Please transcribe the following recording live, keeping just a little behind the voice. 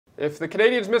If the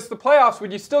Canadiens missed the playoffs,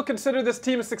 would you still consider this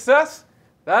team a success?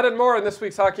 That and more in this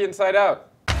week's Hockey Inside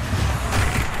Out.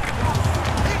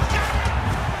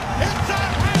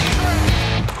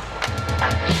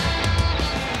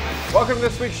 Welcome to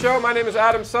this week's show. My name is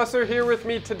Adam Susser. Here with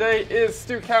me today is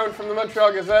Stu Cowan from the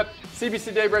Montreal Gazette,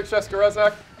 CBC Daybreak's Jessica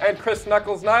Resnick, and Chris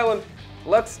Knuckles-Nyland.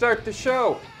 Let's start the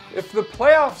show. If the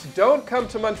playoffs don't come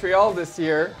to Montreal this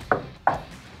year,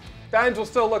 fans will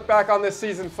still look back on this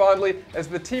season fondly as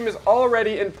the team is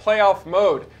already in playoff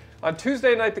mode. On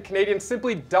Tuesday night, the Canadiens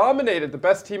simply dominated the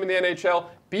best team in the NHL,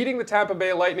 beating the Tampa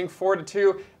Bay Lightning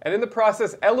 4-2, and in the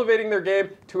process elevating their game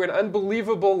to an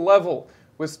unbelievable level.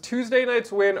 Was Tuesday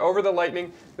night's win over the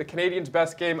Lightning the Canadiens'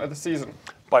 best game of the season?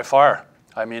 By far.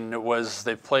 I mean,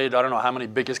 they've played, I don't know how many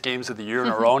biggest games of the year in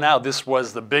a row now. This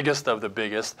was the biggest of the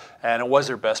biggest, and it was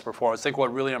their best performance. I think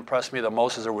what really impressed me the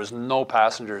most is there was no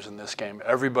passengers in this game.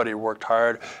 Everybody worked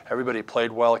hard. Everybody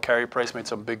played well. Carey Price made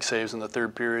some big saves in the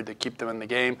third period to keep them in the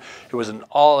game. It was an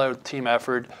all-out team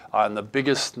effort on the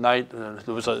biggest night. It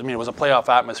was a playoff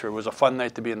atmosphere. It was a fun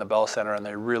night to be in the Bell Center, and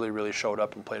they really, really showed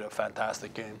up and played a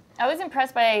fantastic game. I was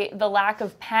impressed by the lack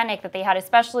of panic that they had,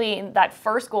 especially in that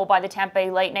first goal by the Tampa Bay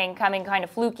Lightning coming kind of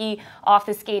fluky off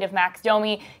the skate of Max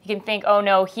Domi. You can think, oh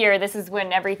no, this is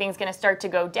when everything's going to start to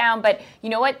go down. But you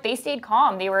know what? They stayed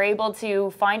calm. They were able to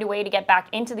find a way to get back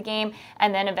into the game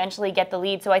and then eventually get the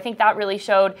lead. So I think that really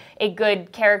showed a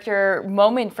good character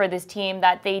moment for this team,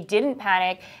 that they didn't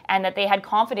panic and that they had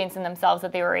confidence in themselves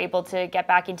that they were able to get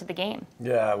back into the game.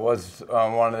 Yeah, it was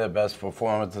one of their best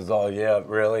performances all year,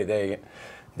 really.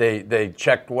 They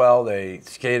checked well, they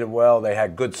skated well, they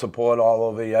had good support all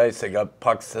over the ice, they got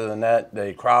pucks to the net,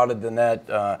 they crowded the net,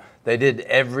 they did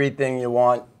everything you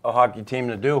want a hockey team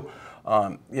to do.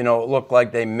 It looked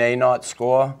like they may not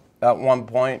score at one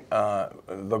point. The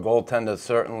goaltender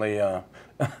certainly,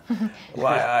 well,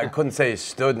 I couldn't say he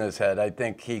stood in his head, I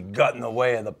think he got in the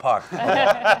way of the puck.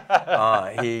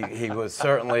 He was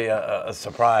certainly a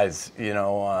surprise,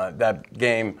 that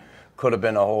game could have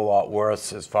been a whole lot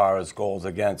worse as far as goals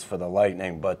against for the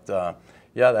Lightning. But,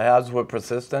 yeah, the Habs were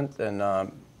persistent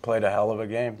and played a hell of a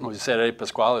game. Well, you said Eddie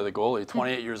Pasquale, the goalie,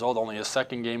 28 years old, only his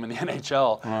second game in the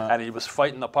NHL, and he was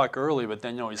fighting the puck early, but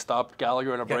then, he stopped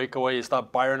Gallagher on a breakaway, he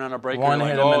stopped Byron on a breakaway. One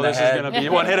hit him in the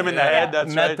head. One hit him in the head,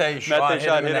 that's right. Mete shot hit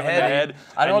him in the head.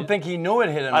 I don't think he knew it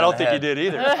hit him in the head. I don't think he did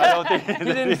either. I don't think he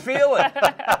didn't feel it.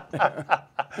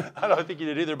 I don't think he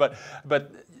did either,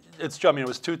 but it's true. I mean, it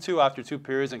was 2-2 after 2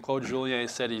 periods, and Claude Julien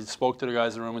said, he spoke to the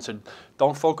guys in the room and said,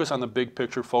 don't focus on the big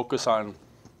picture, focus on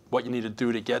what you need to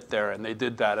do to get there, and they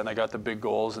did that, and they got the big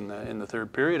goals in the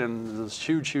third period, and it was a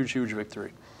huge, huge, huge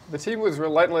victory. The team was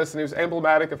relentless, and it was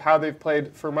emblematic of how they've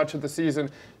played for much of the season.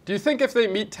 Do you think if they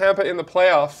meet Tampa in the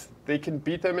playoffs, they can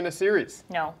beat them in a series?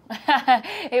 No.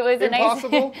 It was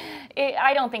impossible?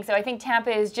 I don't think so. I think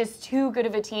Tampa is just too good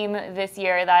of a team this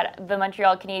year that the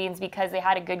Montreal Canadiens, because they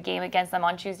had a good game against them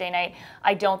on Tuesday night,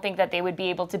 I don't think that they would be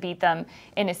able to beat them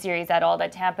in a series at all.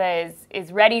 That Tampa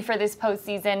is ready for this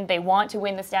postseason. They want to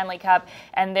win the Stanley Cup,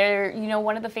 and they're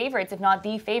one of the favorites, if not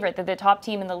the favorite. They're the top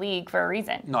team in the league for a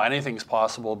reason. No, anything's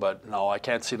possible, but no, I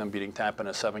can't see them beating Tampa in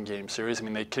a 7-game series. I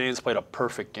mean, the Canadiens played a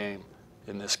perfect game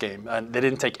in this game, and they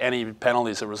didn't take any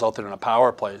penalties that resulted in a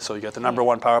power play. So you got the number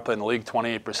 1 power play in the league,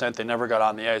 28%. They never got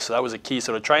on the ice, so that was a key.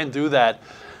 So to try and do that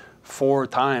 4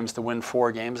 times to win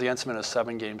 4 games against them in a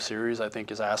 7-game series, I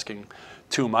think is asking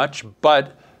too much.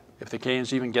 But if the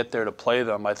Canadiens even get there to play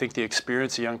them, I think the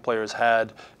experience the young players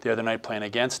had the other night playing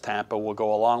against Tampa will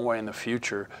go a long way in the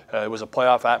future. It was a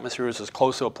playoff atmosphere. It was as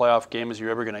close to a playoff game as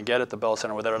you're ever going to get at the Bell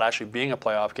Center without it actually being a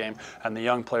playoff game, and the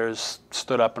young players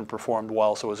stood up and performed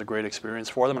well, so it was a great experience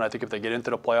for them, and I think if they get into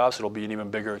the playoffs, it'll be an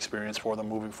even bigger experience for them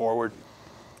moving forward.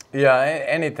 Yeah,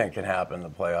 anything can happen in the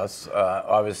playoffs.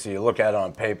 Obviously, you look at it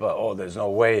on paper, there's no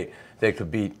way they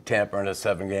could beat Tampa in a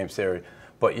 7-game series.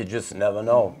 But you just never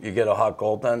know. You get a hot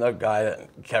goaltender, guy,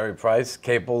 Carey Price,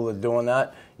 capable of doing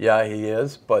that. Yeah, he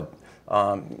is. But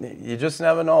you just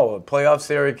never know. A playoff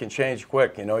series can change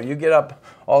quick. You get up,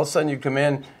 all of a sudden you come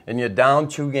in and you're down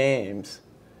 2 games,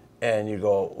 and you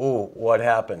go, ooh, what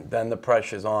happened? Then the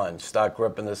pressure's on. Start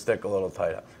gripping the stick a little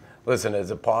tighter. Listen,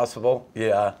 is it possible?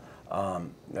 Yeah.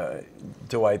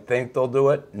 Do I think they'll do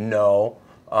it? No.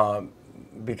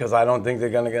 Because I don't think they're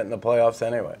going to get in the playoffs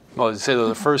anyway. Well, you say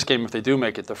the first game, if they do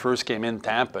make it, the first game in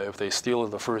Tampa, if they steal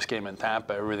the first game in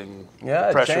Tampa, everything, the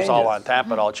pressure's all on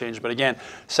Tampa, it all changes. But again,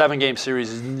 7-game series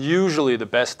is usually the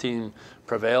best team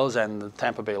prevails, and the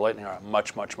Tampa Bay Lightning are a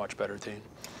much, much, much better team.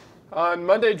 On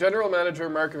Monday, General Manager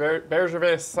Marc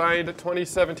Bergevin signed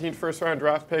 2017 first-round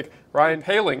draft pick Ryan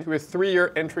Poehling to a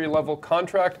 3-year entry-level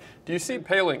contract. Do you see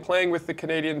Poehling playing with the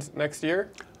Canadiens next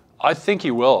year? I think he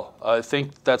will. I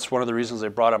think that's one of the reasons they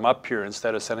brought him up here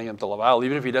instead of sending him to Laval.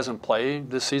 Even if he doesn't play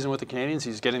this season with the Canadiens,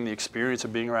 he's getting the experience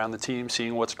of being around the team,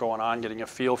 seeing what's going on, getting a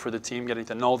feel for the team, getting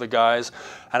to know the guys.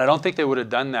 And I don't think they would have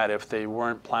done that if they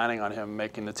weren't planning on him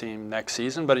making the team next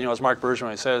season. But, as Marc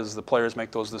Bergevin says, the players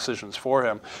make those decisions for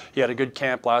him. He had a good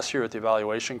camp last year at the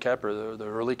evaluation camp, or the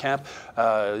early camp.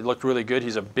 He looked really good.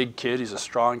 He's a big kid. He's a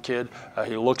strong kid.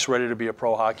 He looks ready to be a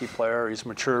pro hockey player. He's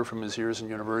mature from his years in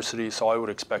university, so I would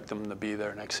expect them to be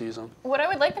there next season. What I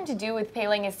would like them to do with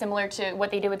Poehling is similar to what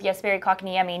they did with Jesperi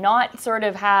Kotkaniemi, not sort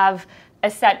of have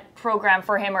a set program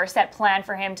for him or a set plan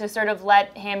for him, to sort of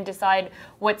let him decide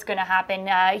what's going to happen.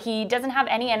 He doesn't have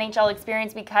any NHL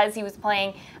experience because he was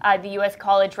playing the U.S.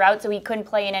 college route, so he couldn't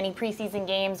play in any preseason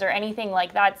games or anything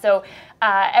like that. So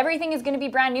everything is going to be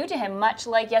brand new to him, much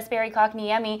like Jesperi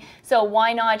Kotkaniemi. So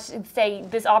why not say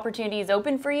this opportunity is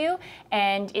open for you,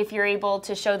 and if you're able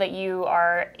to show that you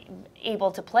are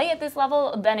able to play at this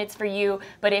level, then it's for you.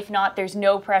 But if not, there's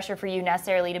no pressure for you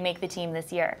necessarily to make the team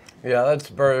this year. Yeah, that's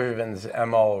Bergevin's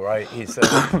MO, right? He said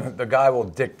the guy will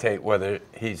dictate whether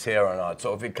he's here or not.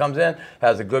 So if he comes in,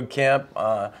 has a good camp,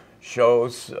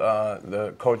 shows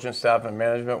the coaching staff and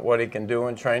management what he can do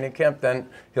in training camp, then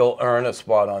he'll earn a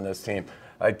spot on this team.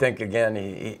 I think, again,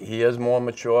 he is more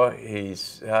mature.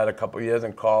 He's had a couple years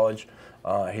in college.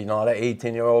 He's not an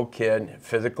 18-year-old kid.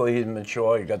 Physically, he's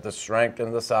mature. He got the strength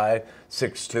and the size,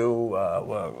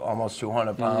 6'2", almost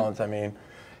 200 pounds. I mean,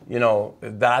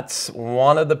 that's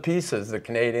one of the pieces the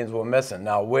Canadiens were missing.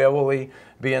 Now, where will he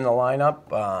be in the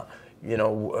lineup?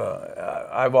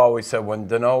 I've always said when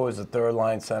Deneau is the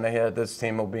third-line center here, this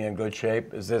team will be in good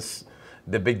shape. Is this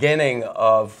the beginning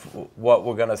of what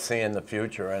we're going to see in the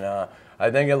future? And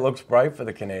I think it looks bright for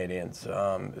the Canadiens,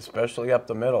 especially up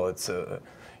the middle. It's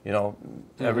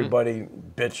everybody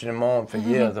bitching and moaning for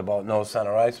years about no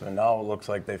center iceman. Now it looks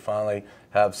like they finally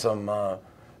have some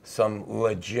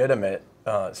legitimate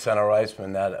center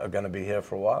icemen that are going to be here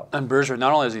for a while. And Bergeron,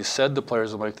 not only has he said the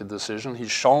players will make the decision, he's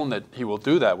shown that he will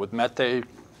do that with Mete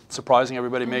surprising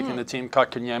everybody making the team,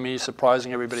 Kotkaniemi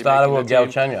surprising everybody making the team.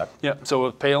 Started with Galchenyuk. Yeah, so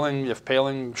if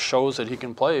Poehling shows that he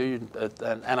can play,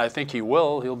 and I think he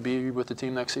will, he'll be with the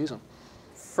team next season.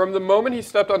 From the moment he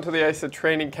stepped onto the ice at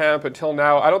training camp until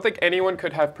now, I don't think anyone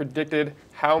could have predicted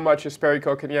how much Jesperi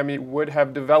Kotkaniemi would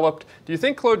have developed. Do you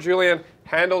think Claude Julien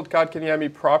handled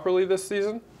Kotkaniemi properly this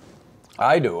season?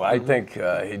 I do. I think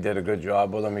he did a good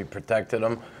job with him. He protected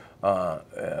him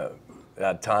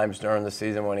at times during the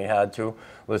season when he had to.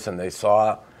 Listen, they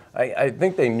saw, I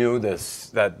think they knew this,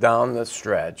 that down the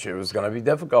stretch it was going to be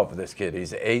difficult for this kid.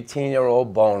 He's an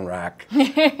 18-year-old bone rack,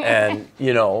 and,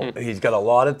 he's got a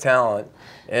lot of talent.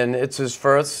 And it's his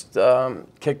first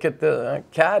kick at the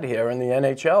cat here in the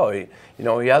NHL.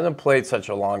 He hasn't played such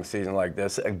a long season like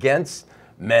this against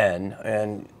men.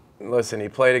 And listen, he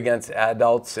played against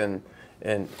adults in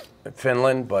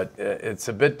Finland, but it's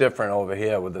a bit different over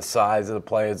here with the size of the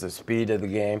players, the speed of the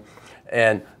game,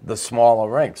 and the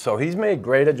smaller rink. So he's made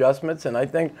great adjustments, and I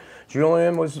think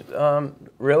Julien was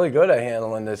really good at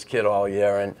handling this kid all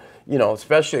year. And,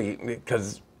 especially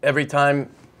because every time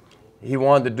he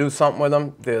wanted to do something with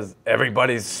him,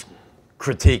 everybody's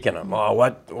critiquing him. Oh,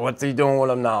 what's he doing with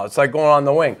him now? It's like going on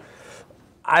the wing.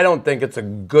 I don't think it's a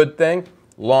good thing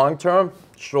long term,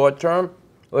 short term.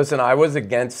 Listen, I was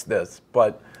against this,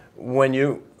 but when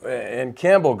and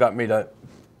Campbell got me to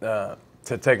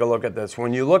take a look at this.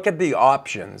 When you look at the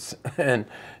options, and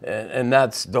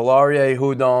that's Delorier,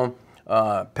 Hudon,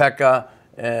 Pekka,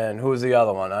 and who's the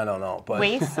other one? I don't know. But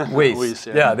Weiss.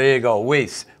 Yeah, there you go,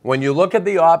 Weiss. When you look at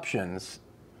the options,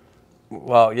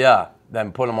 well, yeah,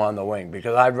 then put him on the wing,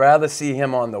 because I'd rather see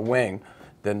him on the wing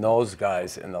than those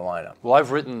guys in the lineup. Well,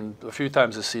 I've written a few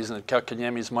times this season that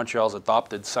Kotkaniemi's Montreal's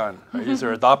adopted son. Right? He's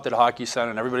their adopted hockey son,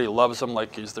 and everybody loves him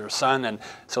like he's their son, and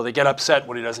so they get upset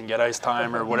when he doesn't get ice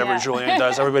time or whatever Julien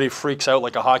does. Everybody freaks out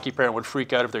like a hockey parent would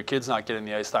freak out if their kid's not getting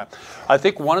the ice time. I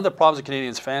think one of the problems with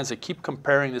Canadiens fans, they keep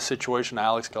comparing this situation to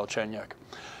Alex Galchenyuk.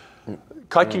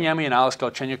 Kotkaniemi and Alex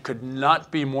Galchenyuk could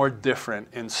not be more different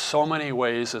in so many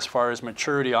ways as far as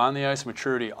maturity on the ice,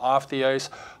 maturity off the ice,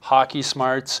 hockey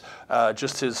smarts,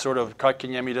 just his sort of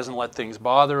Kotkaniemi doesn't let things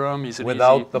bother him. He's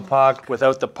without the puck.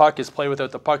 Without the puck, his play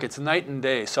without the puck. It's night and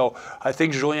day. So I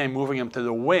think Julien moving him to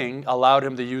the wing allowed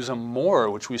him to use him more,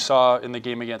 which we saw in the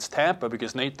game against Tampa,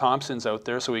 because Nate Thompson's out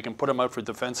there, so he can put him out for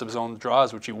defensive zone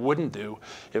draws, which he wouldn't do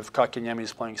if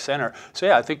Kotkaniemi's playing center. So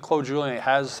yeah, I think Claude Julien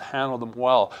has handled him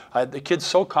well. The kid's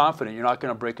so confident, you're not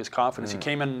going to break his confidence. He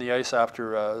came in the ice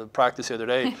after practice the other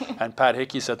day, and Pat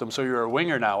Hickey said to him, "So you're a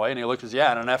winger now, eh?" And he looked and said,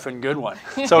 "Yeah, and an effing good one."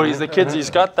 So he's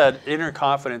got that inner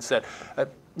confidence that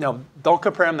No, don't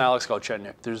compare him to Alex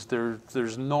Galchenyuk.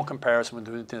 There's no comparison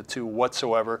between the two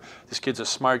whatsoever. This kid's a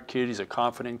smart kid. He's a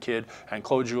confident kid, and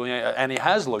Claude Julien, and he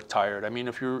has looked tired. I mean,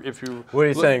 if you what are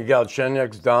you saying?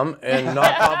 Galchenyuk's dumb and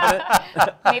not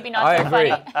confident? Maybe not so agree.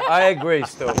 funny. I agree,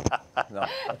 Stu. No.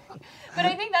 But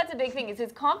I think that's a big thing, is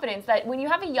his confidence, that when you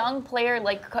have a young player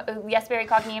like Jesperi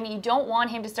Kotkaniemi, you don't want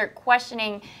him to start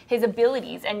questioning his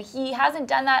abilities, and he hasn't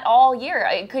done that all year.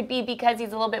 It could be because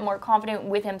he's a little bit more confident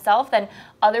with himself than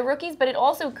other rookies, but it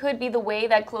also could be the way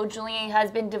that Claude Julien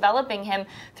has been developing him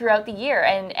throughout the year.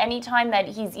 And any time that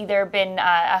he's either been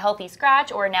a healthy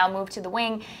scratch or now moved to the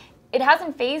wing, it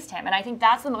hasn't phased him, and I think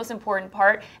that's the most important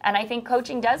part, and I think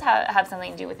coaching does have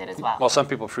something to do with it as well. Well, some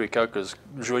people freak out because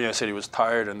Julien said he was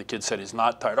tired, and the kid said he's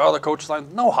not tired. Oh, the coach line,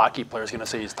 no hockey player's going to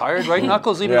say he's tired, right,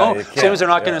 Knuckles? Even though, same as they're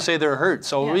not going to say they're hurt.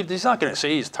 So he's not going to say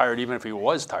he's tired even if he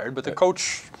was tired, but the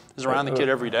coach is around the kid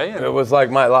every day. It was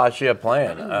like my last year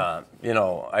playing. You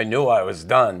know, I knew I was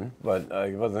done, but I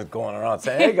wasn't going around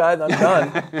saying, "Hey guys, I'm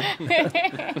done."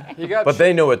 But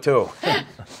they knew it too.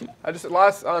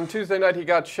 On Tuesday night he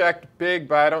got checked big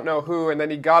by I don't know who, and then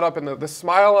he got up and the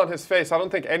smile on his face. I don't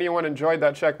think anyone enjoyed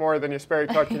that check more than Jesperi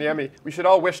Kotkaniemi. We should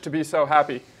all wish to be so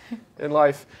happy in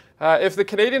life. If the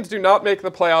Canadiens do not make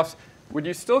the playoffs, would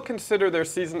you still consider their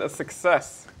season a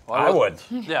success? I would.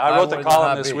 Yeah, I wrote the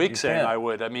column this week saying I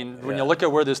would. I mean, when you look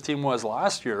at where this team was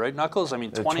last year, right, Knuckles? I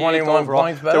mean, 28 overall.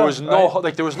 Points better, there was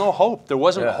no hope. There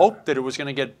wasn't hope that it was going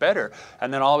to get better.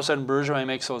 And then all of a sudden, Bergevin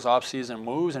makes those off-season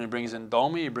moves, and he brings in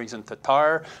Domi, he brings in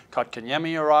Tatar,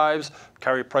 Kotkaniemi arrives,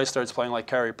 Carey Price starts playing like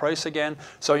Carey Price again.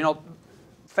 So, you know,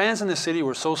 fans in the city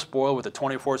were so spoiled with the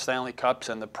 24 Stanley Cups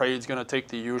and the parade's going to take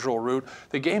the usual route.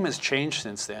 The game has changed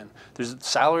since then. There's a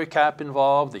salary cap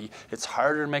involved. It's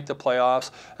harder to make the playoffs.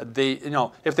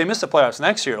 If they miss the playoffs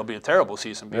next year, it'll be a terrible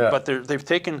season. Yeah. But they've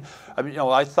taken. I mean,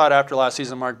 I thought after last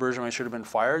season, Marc Bergevin should have been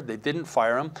fired. They didn't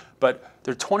fire him, but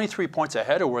they're 23 points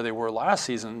ahead of where they were last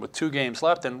season with 2 games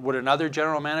left. And would another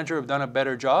general manager have done a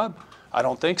better job? I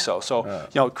don't think so. So,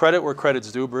 credit where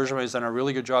credit's due. Bergevin has done a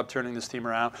really good job turning this team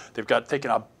around. They've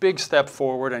taken a big step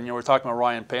forward, and we're talking about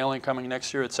Ryan Poehling coming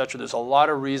next year, et cetera. There's a lot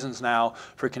of reasons now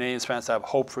for Canadiens fans to have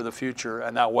hope for the future,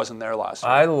 and that wasn't there last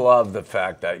year. I love the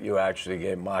fact that you actually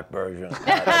gave Marc Bergevin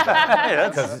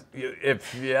because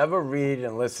if you ever read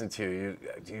and listen to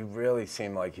you really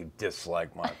seem like you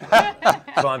dislike Marc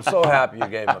Bergevin. So I'm so happy you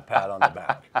gave him a pat on the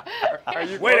back.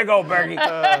 Way to go, Bergie.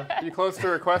 Are you close to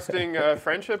requesting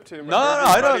friendship to? No,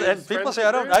 I don't. And people say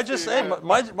I don't. I just say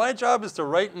my job is to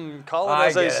write and call it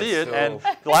as I see it. And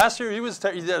last year he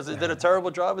did a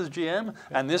terrible job as GM,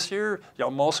 and this year,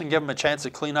 Molson gave him a chance to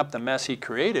clean up the mess he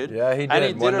created. Yeah, he did. And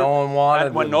he when no one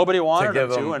wanted, when nobody wanted him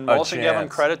to, and Molson gave him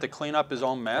credit to clean up his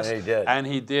own mess. And he did. And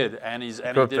he did.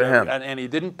 And he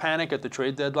didn't panic at the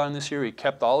trade deadline this year. He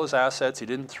kept all his assets. He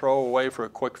didn't throw away for a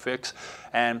quick fix.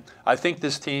 And I think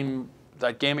this team.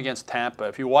 That game against Tampa,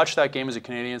 if you watch that game as a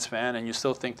Canadiens fan and you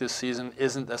still think this season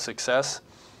isn't a success,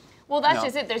 well, that's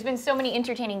just it. There's been so many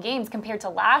entertaining games compared to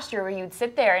last year where you'd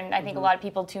sit there and I think a lot of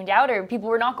people tuned out or people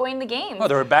were not going to the games. Oh,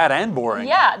 they were bad and boring.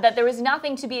 Yeah, that there was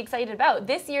nothing to be excited about.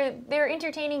 This year, they're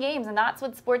entertaining games, and that's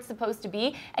what sport's supposed to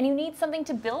be, and you need something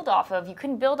to build off of. You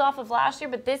couldn't build off of last year,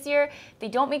 but this year, they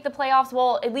don't make the playoffs.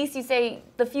 Well, at least you say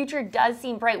the future does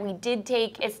seem bright. We did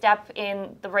take a step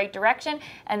in the right direction,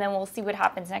 and then we'll see what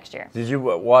happens next year. Did you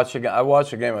watch a game? I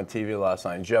watched a game on TV last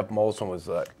night, and Jeff Molson was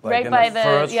right in by the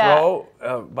first row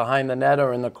behind the net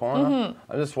or in the corner.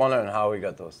 I'm just wondering how he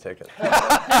got those tickets.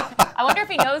 I wonder if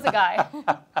he knows a guy.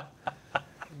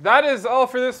 That is all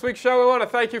for this week's show. We want to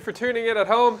thank you for tuning in at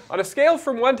home. On a scale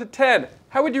from 1 to 10,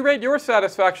 how would you rate your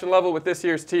satisfaction level with this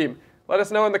year's team? Let us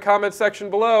know in the comments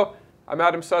section below. I'm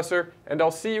Adam Susser, and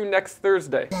I'll see you next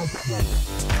Thursday.